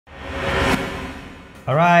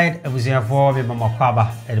Alright, for me mama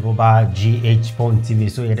kwaba edeboba GH.tv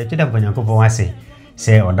so ye de tweda panyankopon ase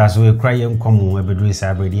se odaso e kra yem komo ebeduru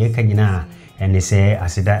sabredi e kanyina ene se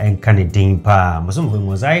aseda enka ne din pa moso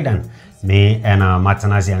mo zaidan me ena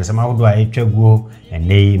matanasi an sama hodo a etwaguo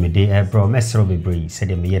ene me de ebro mesro bebre se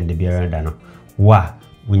de me ye de biara da no wa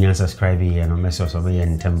wunya subscribe ye no meso so be ye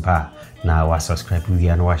ntempa na wa subscribe wi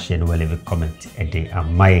an wa share no leave comment e de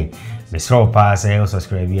amai mesro pa say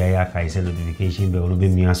subscribe ya kai say notification bell no be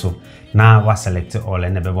miaso na wa select all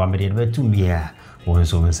and be wa me de be tumia won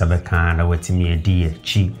so men sabe kan na watimi edi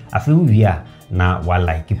chi afi wi na wa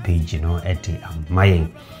like page no e de amai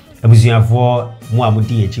abusuafo mo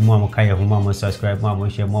amudi echi mo amkai ho mo subscribe mo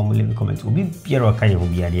share mo leave comment obi biara kai ho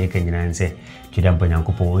bia de kanyina nse tweda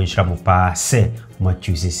banyankopon onhira mo pa se mo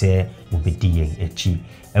choose se mo bedi echi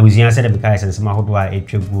abusuafo se de kai sense ma hodo a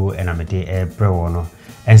etwaguo e na me de e brewo no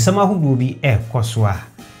ensama hodo bi e koso a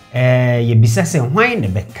ye bisa se hwan ne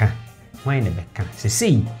beka se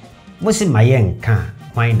sei mo se maye nka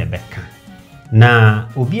hwan ne beka na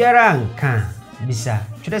obiara nka bisa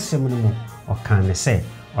twedesem no mo okan ne se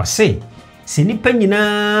o se nipa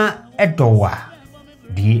nyina edowa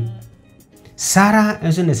die Sara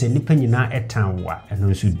enso ne se nipa nyina etanwa eno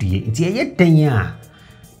nso die nti ye den a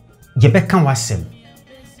ye beka wasem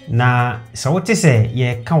na so wote se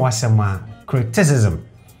ye ka wasem a criticism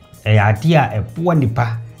adia ebo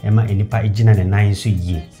nipa ema nipa ejina ne nan so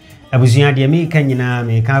yie abusua de me ka nyina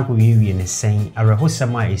me ka ko wiwie ne sen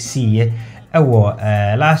arehosem a esiye ewo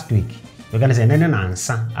last week we gonna say nene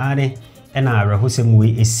nansa ane ena arehosem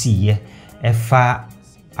we esiye efa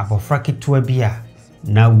abofra ketua bia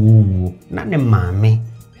na wuwu na ne maame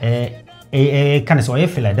kan so ye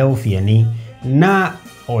Philadelphia ni na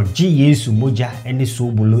oji Yesu Mogya ene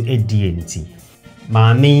Sobolo edienti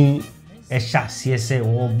maame esha siese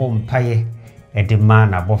wo bompaye edema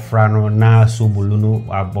na bofra no na Sobolo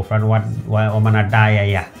no abofra no wa omana daaya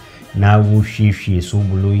ya na wo hwehwe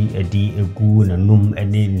Sobolo edi egu na num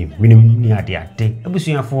ene ni winim ni ade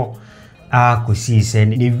abusuafo akosi se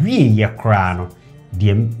ne wie ye kra no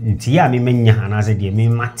de nti ya me menya anase de me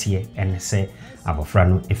matie ene se abofra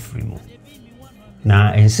no efrimu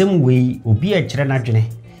na ensem wei obi a kire na dwene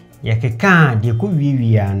ye keka de ko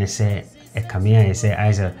wiewia ne se ekamea ye se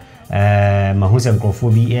aisa mahusem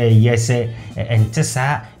krofobi yese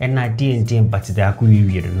entesa ena de but da ko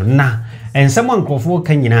wiwie no na ensem ankrofo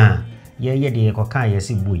kanyina ye de ko kan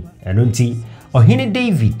yesi bui eno nti Ohene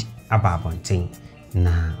David ababonten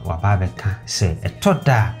na wababeka se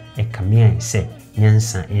etoda ekamea se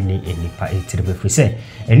nyansa enipa etirebe fri se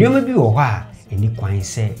enwoma bi wo ho a eni kwan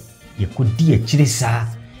se yekodi akire sa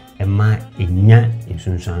ema enya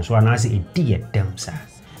ensunsuanso anase edi edem sa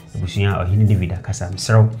ebusuya Ohene David akasa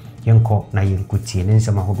msero yenko na yenkutie ne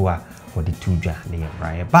nsema hodo a wode tudwa ne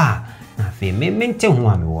yebraye ba na fe mente ho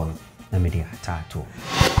a me wo na me de atato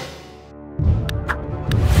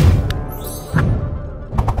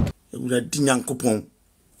ewura di nyankopon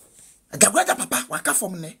agagwaga papa waka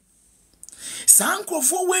fom ne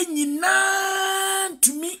sankrofo we nyina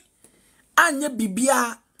tumi anya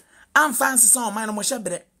bibia amfanse san o man no mo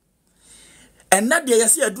hyebre enna de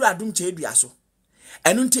yesi aduru Adom Kyei Duah so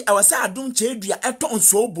enu nti awase Adom Kyei Duah eto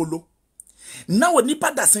Sobolo na woni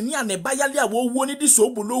padasani a ne bayale a wo ni di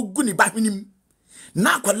Sobolo gu ni bahwenim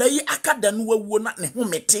na akwala yi akada no wawo na ne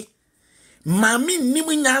homete mami nim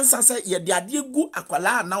nyansa se ye de ade gu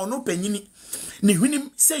akwala na ono panyini ne hwenim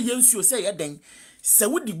se Yesu se ye den se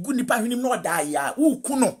wodi gu nipa hwenim no da ya wo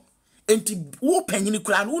ku no enti wo panyini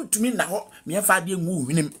kura no ntumi na ho me fa de ngu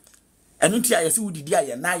hwenim enu nti ayese wudidi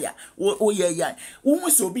aye na ya wo ye ya wo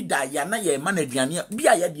so bi da ya na ye ma na aduane bi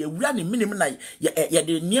aye de awura ne minim na ye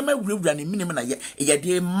de niema wura ne minim na ye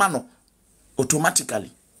de ma no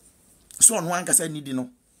automatically so on wan kasa nidi no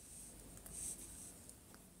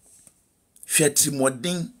hwe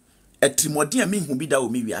trimodin a me hu bi da o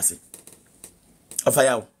mi wiase ofa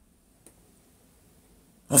yawo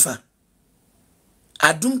ofa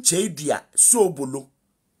Adom Kyei Duah Sobolo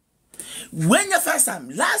when your first time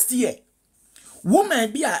last year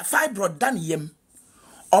woman be a fibroid dan yem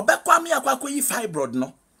obekwa me akwa yi fibroid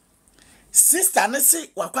no sister ne se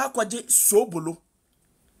wakwa akwaje Sobolo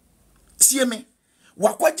tie me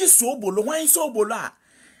wakwaje Sobolo wan Sobolo a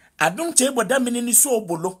Adom Kyei bodamini ni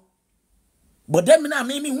Sobolo bodamini a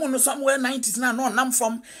me hu no somewhere 90s na no nam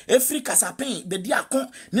from Africa sapen the dia kon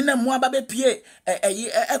ne na mu ababe pie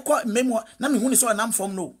ekọ memo na me hu ni so nam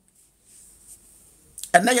from no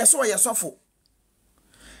ena yeso yesofo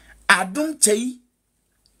Adom Kyei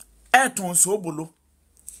eton Sobolo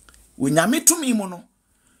wonyame tumi mu no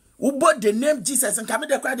ubo the name Jesus nka me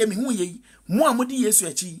de kwa de me hu ye mu amudi Yesu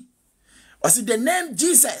achi wasi the name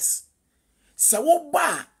Jesus So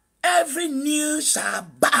ba every knee shall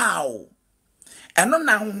bow. And on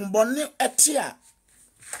na etia.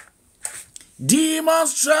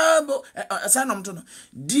 Demons tremble.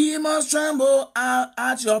 Demons tremble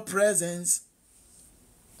at your presence.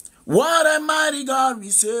 What a mighty God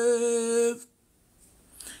we serve.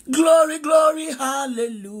 Glory, glory,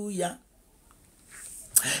 hallelujah.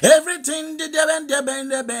 Everything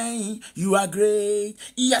the bang. You are great.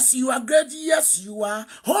 Yes, you are great. Yes, you are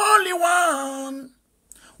Holy One.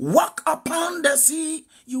 Walk upon the sea.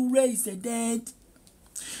 You raise the dead.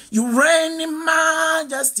 You reign in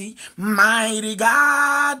majesty, mighty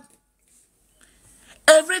God.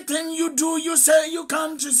 Everything you do, you say, you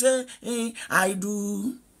come to say, I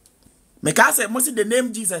do. Make I say, most the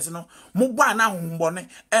name Jesus, no, Mubana humbone,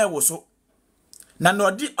 so. Na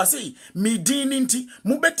no di o say me din nti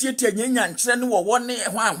mu betietie nyanya nkyere ne wo ne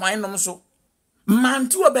hwan nom so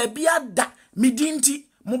mantu obabi ada me din nti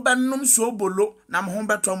mu bennom sobolo na mo ho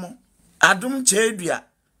betomo Adom Kyei Duah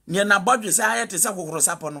ne na bodwe sa ayete se kokoro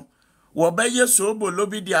sapo no wo ba ye sobolo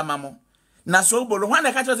bi di amamo na sobolo hwan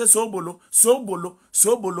na ka che sobolo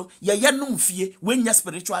ye no mfie wenya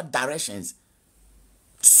spiritual directions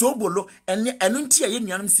sobolo enu nti ye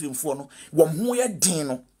nuanum sirimfo no wo ho ye din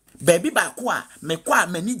no baby ba kwa me kwa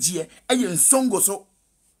manijie eye nsongo so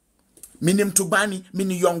minim tubani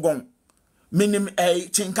mini yongon minim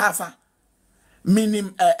chinkafa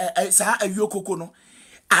minim sa ayokoko no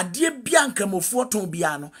ade bia nkramofo ton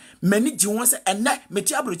bia no maniji won se enne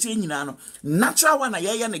meti abrochi nyina no natural one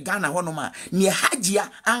ye ne Ghana ho no ma ne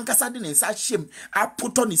hajia ankasa de ne nsa hjem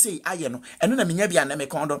apoto ne sei aye no eno na menya bia na me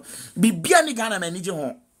kondo bibia ne Ghana maniji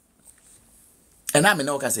ho ena me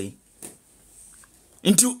na okasei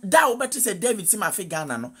into da obeti se David si ma fi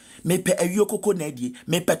Ghana no mepe awiokoko na adie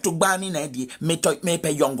mepe togbani na adie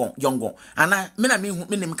mepe yongon ana me na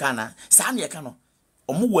menim kana sa na ye ka no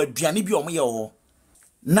omo wa aduane bi omo ye ho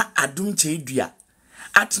na Adom Kyei Duah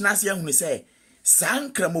atena se ehunu se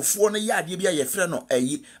sankramofo no ya ade bia ye frɛ no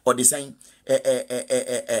ayi odesan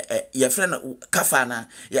ye frɛ no kafa na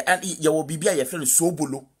ye wo bibia ye frɛ no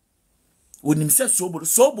sobolo wonim se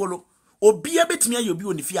sobolo obia betimi ayobi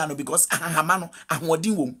onifi ano because ahahama no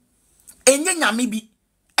ahoden wom enye nyame bi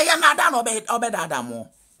eya na ada no obedada mo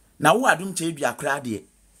na wo Adom Kyei Duah kra de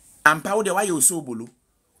ampa wo de wa ye sobolo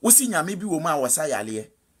wo si nyame bi wom a wosa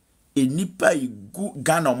yale enipa igu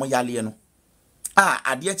Ghana omo yale no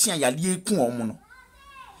ade chia yale eku omo no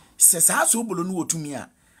se sa sobolo no wotumi a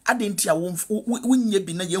ade ntia wo nye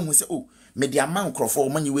bi na ye hu se me de ama nkrofo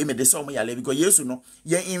omo nyi we me de se omo yale because Yesu no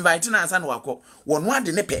ye invite na ansa na wakọ wono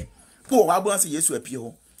ade ne pe po wa bo anse Yesu apie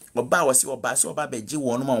ho oba wose oba beji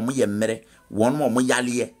wono ma omo ye mmere wono ma omo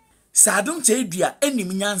yale sa Adom Kyei Duah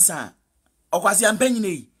enim nyansa okwase ampanyine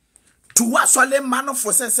yi tuwa sole mano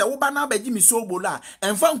fo se wo ba na beji mi sobolo a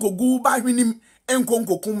emfa nkogu ba hwenim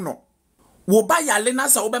enkonkokum no wo ba yale na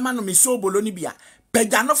sa wo be ma no mi sobolo ni bia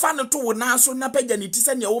pagya no fa no to wo na so na pagya ni ti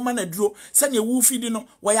se ne wo ma na duro se ne wo fidi no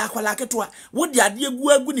wo ya akwala keto a wo di ade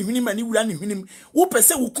agu ni hwenim ani wura ni hwenim wo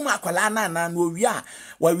pese wo kum akwala na no wi a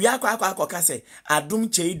wa wi akwa ka se Adom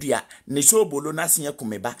Kyei Duah ne sobolo na se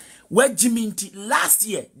yakumeba wa jiminti last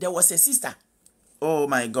year there was a sister, oh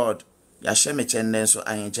my God, ya sheme chenne so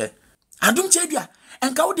ayenche Adom Kyei Duah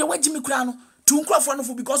enka wo de wa jimi kura no tu nkrofo no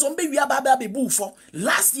fo because on be wi aba be bu for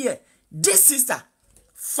last year this sister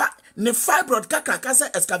ne fibroid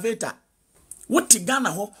kakrakasa excavator wuti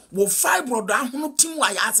Ghana ho wo fibroid ahono tim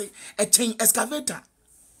wa yase echen excavator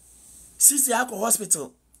sisi akọ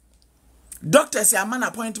hospital doctors ya man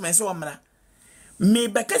appointment so omra me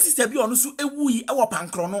beka sister bi onu so ewuyi ewo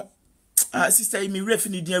pankro no sister mi ref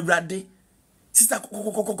ni din awrade sister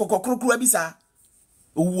kokokokokokrokro abisa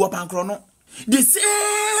owu pankro no the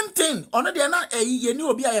same thing ono de na ye ni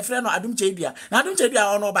obi a ye frɛ no Adom Kyei Duah na Adom Kyei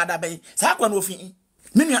Duah ono bada ben sa akwa no ofin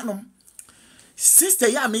minuanom sister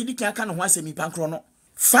ya me di kan no ho asemi pankro no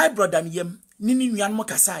fibroid am yam ni nuanom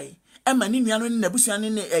kasai ema ni nuanom ni nabusua ni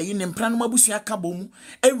ne mpranom abusua ka bomu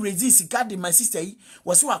e resist gadi my sister yi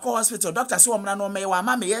was wa call hospital doctor so omra no me wa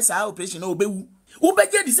ma me yes operation no obewu wo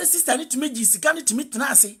beje di sister ni tumi gi sika ni tumi tena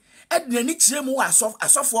ase e de ni kire mu wa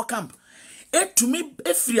asofo camp e tumi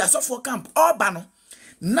e free asofo camp oba no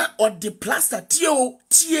na odi plaster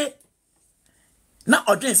tie na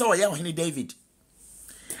odwen se wo ye Ohene David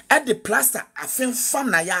at the plaster afen fam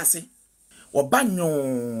na yase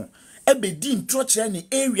obanyo ebedi ntro kire ni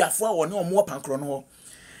area fo a woni omo pankro no ho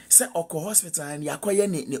se oko hospital and yakoye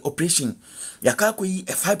ni operation yakakoyi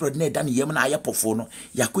a fibroid na da ne yem na ayepofo no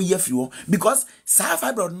yakoyi afiwo because sa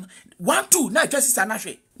fibroid 1 2 na twasi sana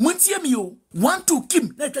hwe muntie mi o 1 2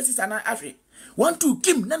 kim na twasi sana ahwe Want to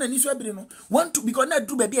Kim nana ni so ebire no. Want to because na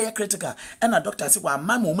do baby a critical. And a doctor say wa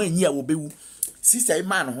man mo man yia wo bewu. Sister e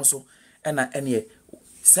man ho so. And ene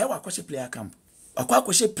say wa kwahye prayer camp.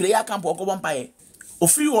 Akwahye prayer camp okobon pae.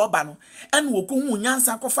 Ofiri wo ba no. En wo ko hu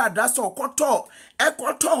nyansa ko fa address okoto.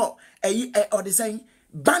 Ekoto or the saying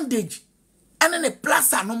bandage. And then a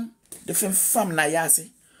plaster no. The fam na yase.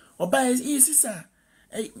 Oba sister.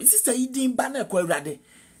 Sister eating banner ko awrade.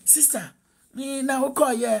 Sister ni na oko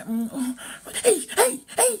ye hey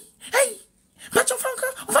Pacho Franka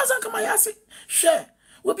Vazanka mayase share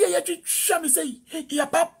we be a twa me say ya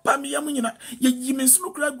papa me yamu nyina ye yimi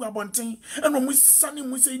sunu kra gu abonten eno mu sane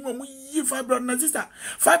mu say no mu yi fibroid na sister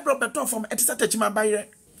fibroid better from etisa techima bayre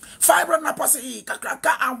fibroid na pose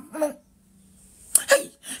kakraka amu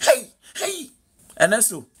hey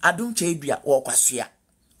eneso Adom Kyei Duah wo kwasua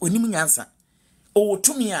onim nyansa o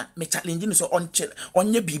to me a me challenge no so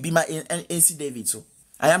onye bibi ma NC David so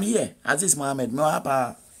I am here Aziz Mohammed no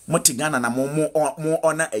apa motigana na mo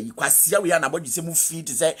ona ayi kwasia we na bodwe se mu fit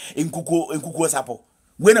say enkuko sapo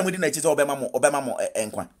we na mudi na chi say obema mo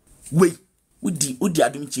enkwa we udi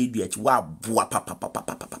Adom Kyei Duah chi wa boa papa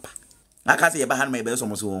aka say ye ba han me be so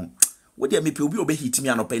mo so we dey me pe obi obe hit me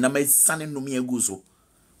anopa na me sane no me agu so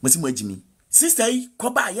mo si mo agimi sister yi ko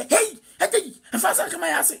ba ye hey afasa kama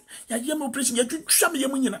yase ya yem operation ya twtwa me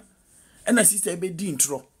yem nyina na sister be di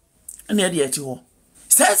intro na ye echi ho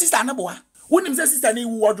say sister na boa wonim say sister na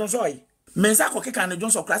wu odon so yi mensa ko keka na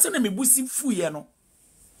jonso kra say na me busi fu ye no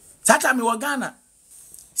sata me wo Ghana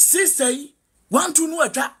sister yi want to know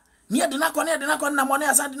atwa ni de na ko na mo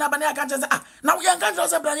na asande na ba na aka chese na wo yan kan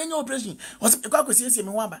so bra nye operation ko ko siesie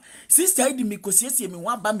me wamba sister yi di me ko siesie me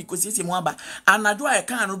wamba anadwo a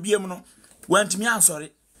kan no biem no want me ansori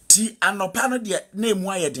ti anopa no de na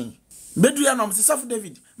emu ayeden bedu ya no msesafo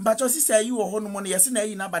David mbacho sister yi wo ho no mo no yesi na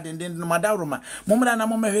yi na badenden no madaroma momra na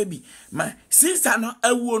momahwe bi ma sister no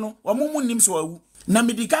awuo no wo mo nim so awu na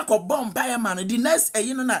medika ko bomba ya man the next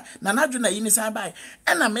yi no na nadwo na yi ni san bai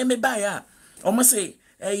na me bai a o mo say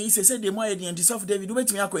yi se de mo ayeden anti-self David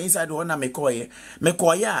obetimi akọ inside ho na mekoye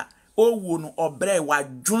a owu no obre wa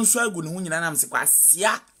dwonso agu ne hu nyina na mse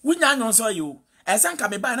kwasia wunya anyonso yi o esanka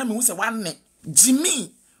me bai na me hu se wanne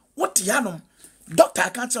Jimmy what yanom doctor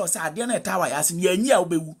can't tell us ade na tawa yasin ye nyi a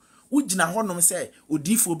obewu ugina honom say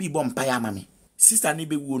odifo bi bom pa ya mame sister ne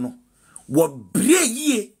bewu no wo bre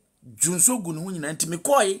yie junso gu no nyina ntimi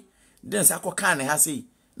koy den sa ko kan ha sei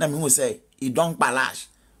na me hu say e don palash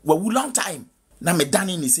wo wu long time na me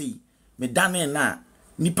dane ni sei me dane na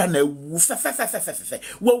nipa na wu fe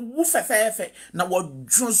wo wu fe na wo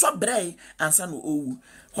junso bre ansa no owu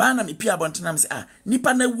hwa na me pia bontena me say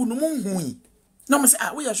nipa na wu no mu hu no me say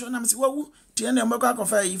we are sure na me say wo tie na mbako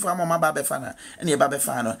akofa if amama ba be fana ene ba be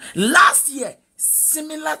fana last year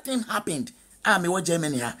similar thing happened me wo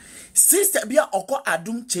Germany ha sister bia oko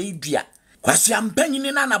Adom Kyei Duah kwasua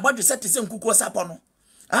mpanyini na bodwe sete se nkuko sapo no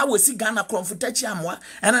wo si Ghana kromfutachi amwa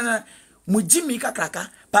na mujimi kakraka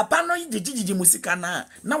papa no jijiji musika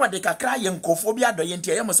na wade kakra ye nkofo bia doye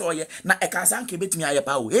ntia ye mo so ye na ekasa nka betimi aye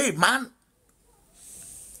pa hey man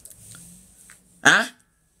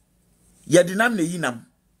ya dinam na yinam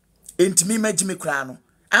entimi magimi kra no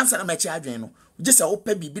ansa na machi adwen no je se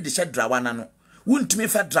opa bibi de hye drawa na no wuntimi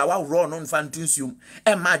fa drawa ro no nfa ntunsuom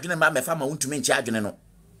ma adwen ma mefa ma wuntimi nchi adwen no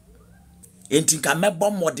enti ka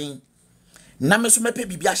mebom modin na meso mepe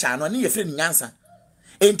bibi ahya no ne ye fre ni nyansa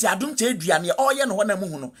enti Adom Kyei Duah ne oye no hona mu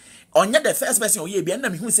hu no onye the first person oye bia na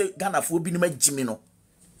me hu se Ghana fo bi ni magimi no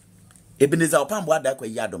Ebeneza opambo ada kwa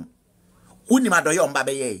yadom uni madoye omba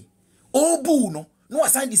be ye obu no no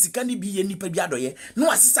asan di sika ni bi ye nipa bi adoye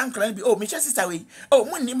no asesa nkran bi me sister we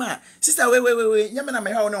munni ma sister we nyame na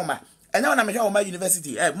me hwa no ma enya na me hwa o ma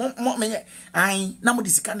university mo menye ai na mo di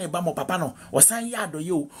sika na ba mo papa no osan ya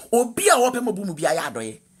adoye obi a wo pe mo bu mu bi ya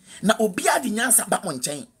adoye na obi adi nyansa ba mo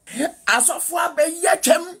nchen asofo abaye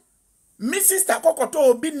twem mi sister kokoto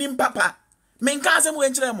obi nim papa me nka asem we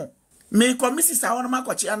nkire mo me ko mi sister wona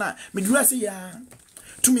makochi ana me dura se ya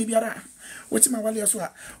tumi biara woti ma wale so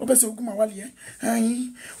a obese ogu ma wale ai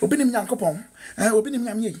obi nim nyankopon obi nim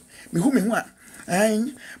nyamye me hu a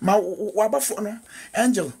ai ma wabafo no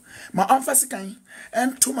angel ma amfasikan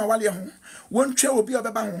to ma wale ho wontwe obi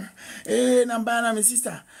obeba ho na mba na me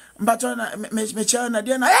sister mbato na me cha na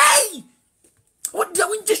dia na hey what dia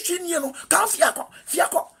win just ni no ka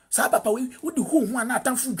fiako sa papa we wudi hu na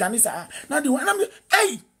atamfu dwane sa na de na me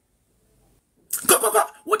hey Koko,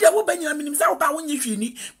 what they will be in himself about when you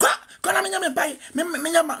fini. Kona menya pai,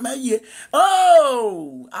 menya ma ye.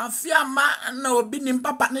 Oh, I fear man no binim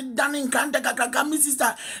papa ne danin kanda kaka mi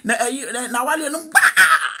sister na wale no ba.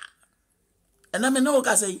 And I me no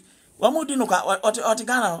ka say, wa mudi no ka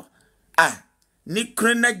otigana. ni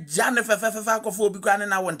krena jane fa akofo obi kwa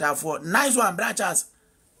na wontafo nice one brachas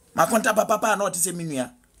makonta papa na otise minua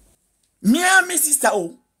mia me sister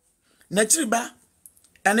o na chiriba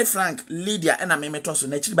ene Frank Lydia ena me metoso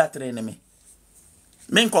na chiriba tre ne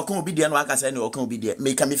me nkokon obi de no aka say ne okon obi de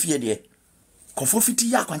me ka me fie de kofo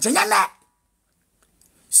fiti ya kwanche nyana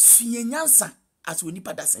suyenyansa as we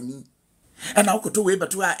nipa dasani ena okoto we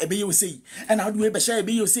beto a ebe ye osei ena ode we be sha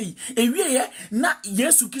ebe ye osei ewie ye na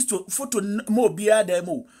Yesu Kristo photo mo bia da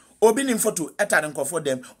mo obi nim photo etare nkofo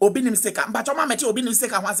dem obi nim seka mpacho ma mete obi nim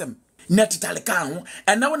seka ho asem na titale ka ho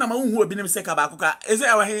ena wona ma hu obi nim seka ba akoka eze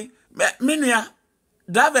ewa he menua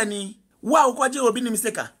davani wa ukoje obi nim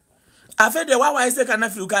seka afede wa seka na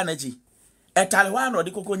fiuka na ji etale wa na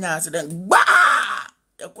ode kokonya aseden gba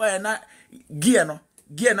ekwa na gear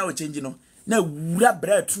na o change no na wura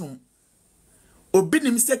bratrum obi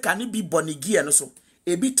nim seka ni bi boni gear no so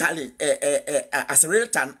ebi tale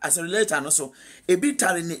accelerator no so ebi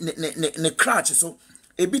tale ne clutch so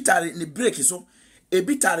ebi tale ne brake so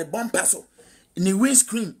ebi tale bumper so ni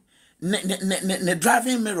windscreen ne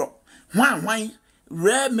driving mirror hwan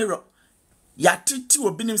rear mirror ya titi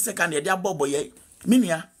obi nim seka na de abobo ye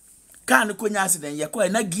minia car no konya accident ye ko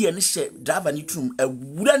na gear ni she driver ni trum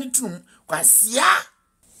awura ni trum kwasia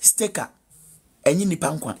sticker enyi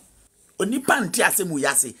nipa nkwa onipa nti asemu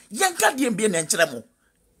yase yenka de mbie na nkyere mo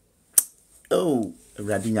oh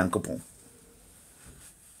awurade nyankopon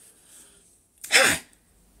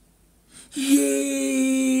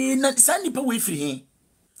ye na sani pa we free he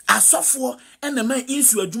asofo ena ma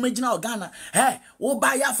insu adwuma gina ogana wo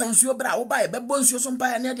ba ya fansuo bra wo ba e bebo nsuo so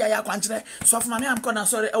mpa na dia ya kwankyere sofo mame am kona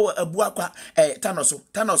sorry abu akwa tanoso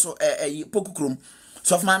pokukrum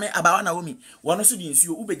sofo mame abawa na womi wono so di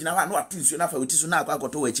nsuo ubegina ho na watu nsuo na fa woti so na akwa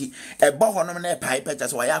akoto wachi ebo ho no na pai picture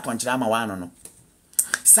so ya kwankyere ama wa no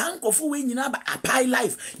sankofo we nyina ba apai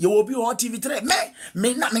life ye obi o TV3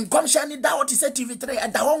 me na nkom sha ni da o ti se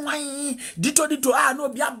TV3 da ho wan dito na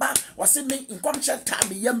obi aba wase me nkom sha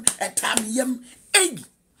tamiyam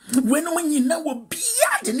we no nyina wo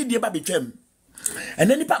bia de ne de ba betwam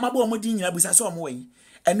ene nipa mabo mo di nyina busa so mo wen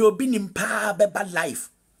ene obi nim pa beba life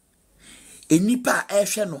enipa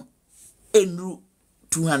ehwe no enru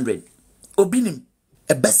 200 obi nim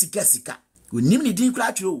e basika onim ni din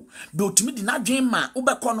kra tro be otumi di na dwen ma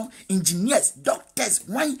ubekọ no engineers doctors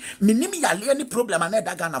wan minim yale any problem na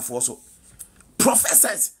daga na fo so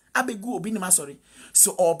professors abegu obi nim asori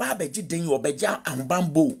so oba abeji den obeja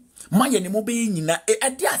ahobambo maye ne mo be nyina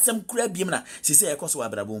ade asem kura biem na sese ekoso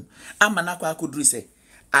abrabom amana kwa akoduru se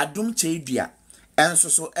Adom Kyei Duah enso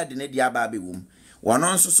so ede ne dia ba bewum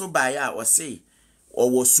wono nso so ba ya o se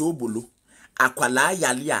owo Sobolo akwala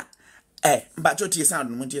yale a mbacho tie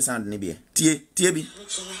sound no tie sound ne bi tie bi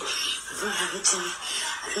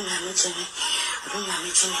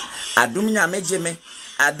Adom nyamejeme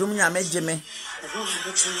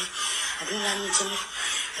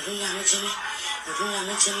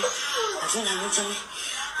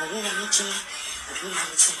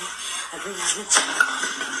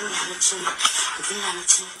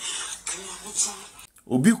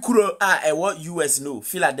obi kuro a ewo US no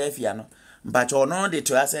Philadelphia no but ono de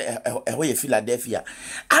to ase eho ye Philadelphia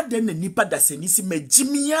aden na nipa da senisi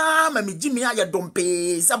magimia ya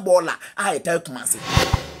dompe sa bola a eta kumase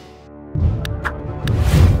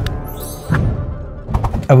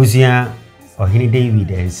abusia Ohene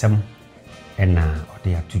David Asem ena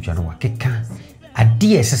ode atujwa no wakeka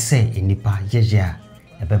ade esese nipa yeya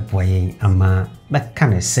ebeboye ama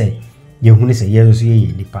bekane se yehunu se yenso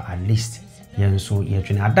ye nipa at least yenso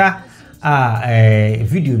yetwene ada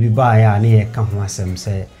video bi ba ya na ye ka ho asem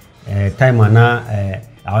se time na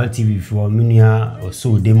our TV for munia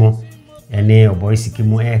so demo ene oboy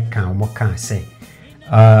sikimu ka omo kan se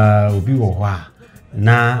obi wo ho a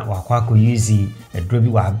na wakwa ko use edro bi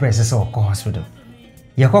wa address se okọ hospital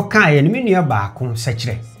ye ko kan ye menua ba ko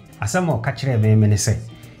sekire asem o ka kire me ne se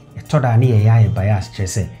etoda na ye ya bias kire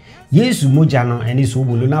se Yesu Mogya no ene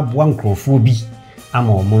Sobolo na boa nkrofo bi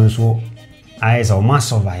ama omo nso aiza o ma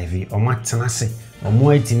survive o ma tenase o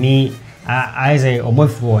mo etimi aiza o mo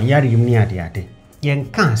fu yare yumni ade yen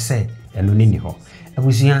kan se eno ni ho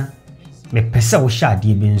abusia me pese wo sha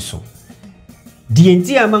ade bi nso die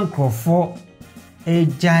nti ama nkrofo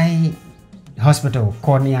ejai hospital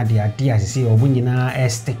corner ade asese o bunyina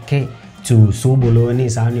esteke to Sobolo ni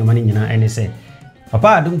sa ni o mani nyina ene se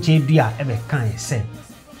papa Adom Kyei Duah ebe kan se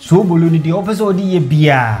Sobolo ni de opese odi ye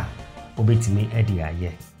bia obetimi ade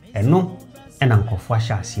aye eno ena nkofo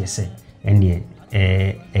ahya asiese ene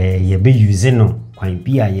ye be use no kwan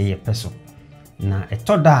bia ye peso na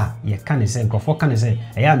etoda ye kanese nkofo kanese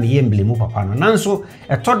eya me ye emblemu papa no nanso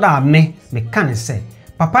etoda me kanese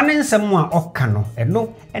papa ne nsɛm a ɔka no ɛno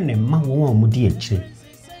ɛne ma wɔn a wɔdi akyire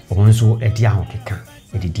wɔn nso ɛdi ahokeka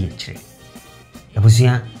ɛdi akyire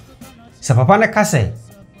abusua sɛ papa ne ka sɛ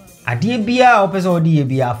adeɛ bia ɔpɛ sɛ ɔde yɛ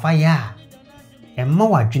bia fa ya ɛma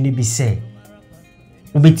wadwene bi sɛ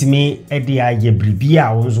wobɛtumi ɛde ayɛ biribi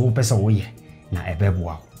a wɔn nso wopɛ sɛ woyɛ na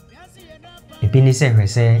ɛbɛboa ebi ne sɛ hwɛ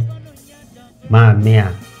sɛ maame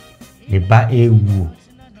a ne ba ewu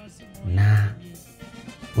na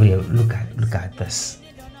we look at this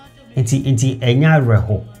Inti enya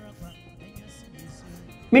reho.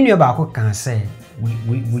 Many about can say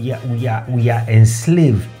we are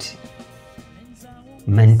enslaved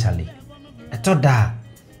mentally. I thought that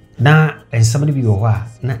na and somebody be owa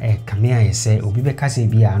na come here say obi be kase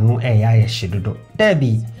bi anu ya hyedodo. There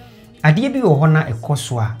be ade bi wo na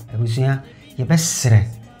ekoso a ebusua ye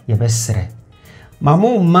besere.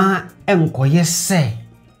 Mama enkoye se.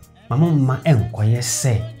 Mama enkoye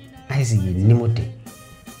se. Aizi ye nimote.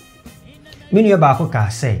 Minu ba ko ka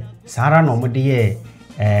say Sara no mo de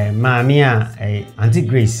maami a Auntie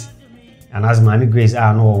Grace and as Mami Grace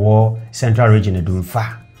no wo Central Region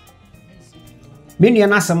edumfa. Minu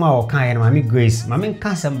na asem a o kan ye Mami Grace, Mami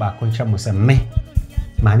kan asem ba ko ncha mo se me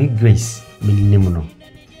Mami Grace me nim no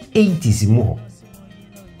 80s mo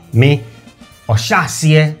me o sha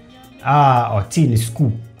ase o teen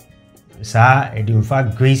school sa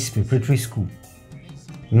edumfa Grace Preparatory School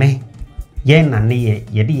me ye na ne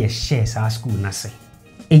ye de ye share sa school na se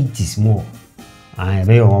 80s mo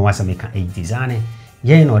be yo wasa me ka 80s ane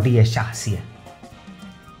ye no de ye sha ase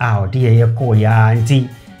o de ye ko ya nti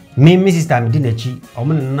me sister me di na chi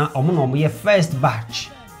omo no ye first batch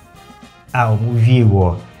o mu wie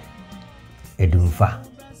wo edumfa.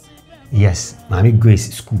 Yes, Mami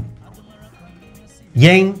Grace School.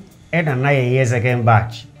 Yen na ye second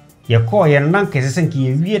batch. Ye call ye nan kese ki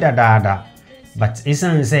ye wie da. But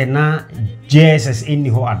isan say na Jesus in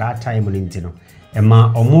ho at that time no.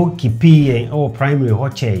 Ema omo kipi o primary ho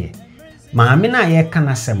che. Maami na ye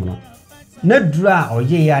kana sem no. Na dura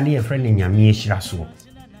oye ya ne ye friend nyame ehira so.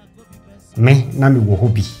 Me na me wo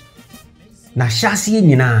hobi. Na hyase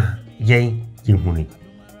nyina yen yehuni.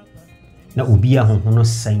 Na obi a honhono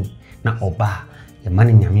sen na oba ye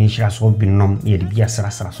mane nyame ehira so binom ye de bia sra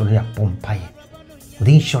so na ya pompaye.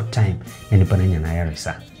 Within short time any pananya na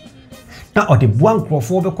yaresa. Na ode bua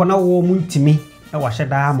nkrofo be kona wo muntimi e wa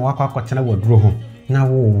hyeda ma wakwa akotena waduro ho na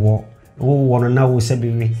wo no na wo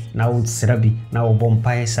sebiwi na wo srabi na wo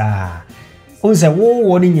bompae sa onse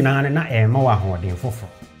wo ni nyina na ma wa hoden fofo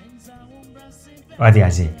wadi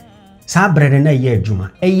aze sa brede na ye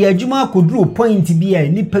adwuma koduro point bi a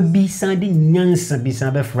nipa bi san de nyansa bi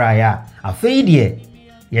san be fra ya afei de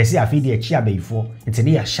yesi afei de chi abaifo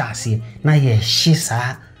ntene ya hyase na ye hye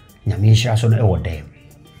sa nyame hya so no e wodem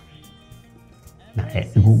na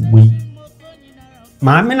we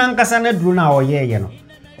maame na nkasa na duru na oyeye no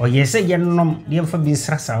oyese ye nom de mfa bi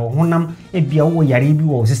srasa honam e bia wo yare bi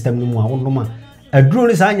wo system no mu a wonoma aduru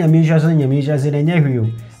ni sa nyame hya so na nya hweo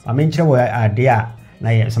ame nkyere wo ade a na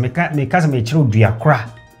ye so me ka me kyere dua kra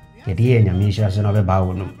ye de nyame hya so na be ba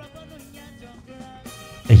wo no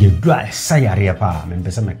e ye dua sa yare pa me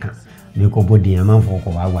mpesa me ka me ko bodi amanfo ko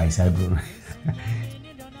wa isa duru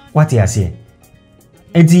what you say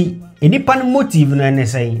enti enipa no motive na ne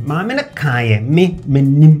say maame ne kan ye me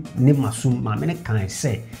nim ne masum maame ne kan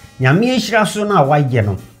say nyame ehira so na waye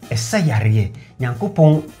no esa yare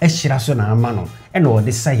nyankopon ehira so na ama no e na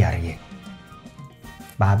ode sa yare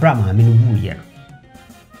ba bra maame no wu ye no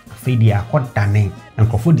afedi akodane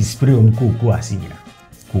nkofo di spray om koko asinyira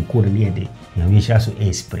koko ne de nyame ehira so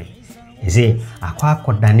e spray eze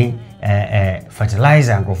akodane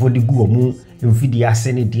fertilizer nkofo di gu omu mfidi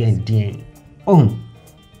ase ne den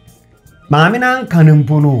maame na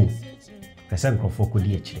nkanimpo no pese nkrofo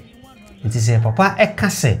kodi akire nti se papa eka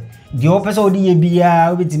se di o pese odi ye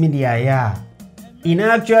bia obetimi di aya in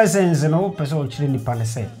actual sense no pese o kire nipa ne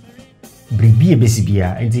se bribi e besi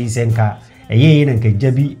bia nti se nka eye na nka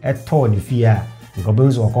jabi eto ne fia nka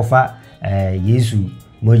benzo okofa Yesu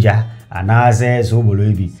Mogya anaze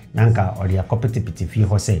Sobolo bi na nka odi akopetipiti fi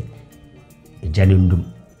ho se ejanendum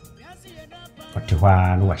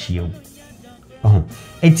otihwa no wahyew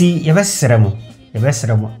eti yebesere mo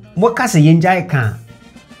mo kase yenjai kan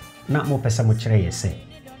na mo pesa mo kire yese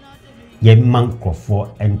ye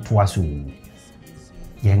mankrofo entoaso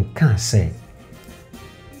yen kan se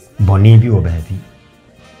boni bi obabi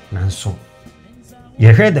nanso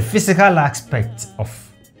you heard the physical aspect of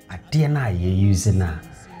adena ye using na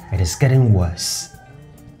it is getting worse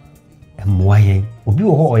moyen obi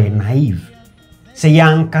wo ho naive se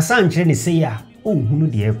yan kasa nkire ne se ya ohunu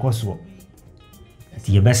de ekoso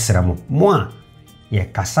ti ye besra mo a ye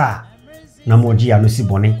kasa na Mogya no si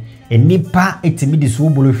bone enipa etimi di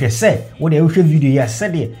Sobolo hwe se wo de hwe video ya se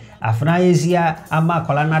de afna yesia ama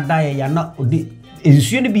kola na dae ya na odi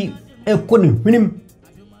ensuo ne bi ekɔ ne hwenem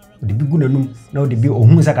odi bi gu nanum na odi bi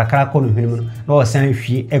ohun sa kakra kɔ ne hwenem no na o san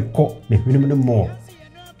hwie ekɔ ne hwenem no mo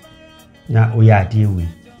na o ya de wi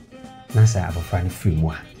na sa abofra ne free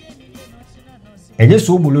mu a enye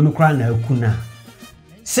Sobolo no kra na akuna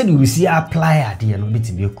se de wisi apply ade no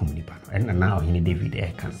bitimi akum nipa no en na Ohene David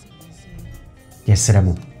kan yesere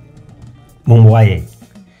mu momwaye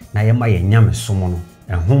na yema ye nyame somo no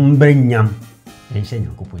ehombre nyam enhye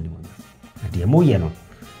Nyankopɔn ni mo ade moye no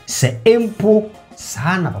se empo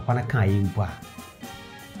saa na papa na kan empo a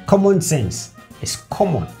common sense is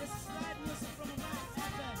common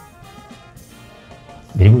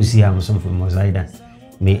berimu si am som from Mozaida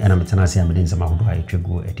me and I'm telling you I'm doing some hodo I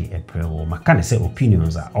twego e dey april o maka ne say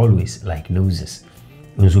opinions are always like noses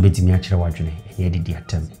unzo betimi a kire wadwene enye didi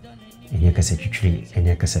atem enye kasa twitwire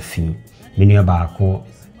enye kasa fin menu ba ko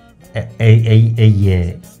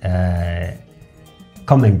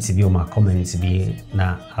comments bi o ma comments bi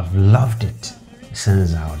na I've loved it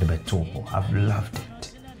since I the beto I've loved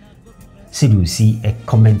it see you see a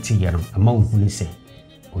comment here ama hu say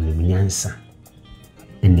olumunyansa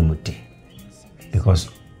enimote because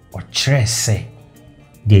or chere say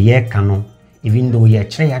the year cano even though ye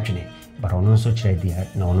chere adwene but ono so chere dia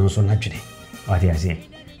na ono so na adwene what you say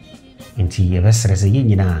enti ye besere say ye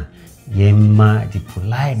nyina ye ma the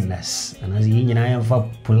politeness and as ye nyina ye for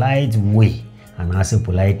polite way and as a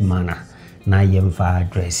polite manner na ye mfa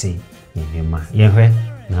address ye ma ye hwe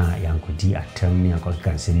na yankodi atam ni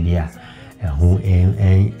akokan sembia ho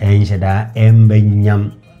enhyeda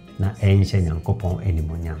embenyam na enhye Nyankopɔn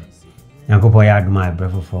enimonyam Nyankopɔn ya adoma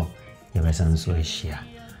abrefo ye besan so ahia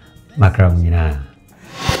makra nyina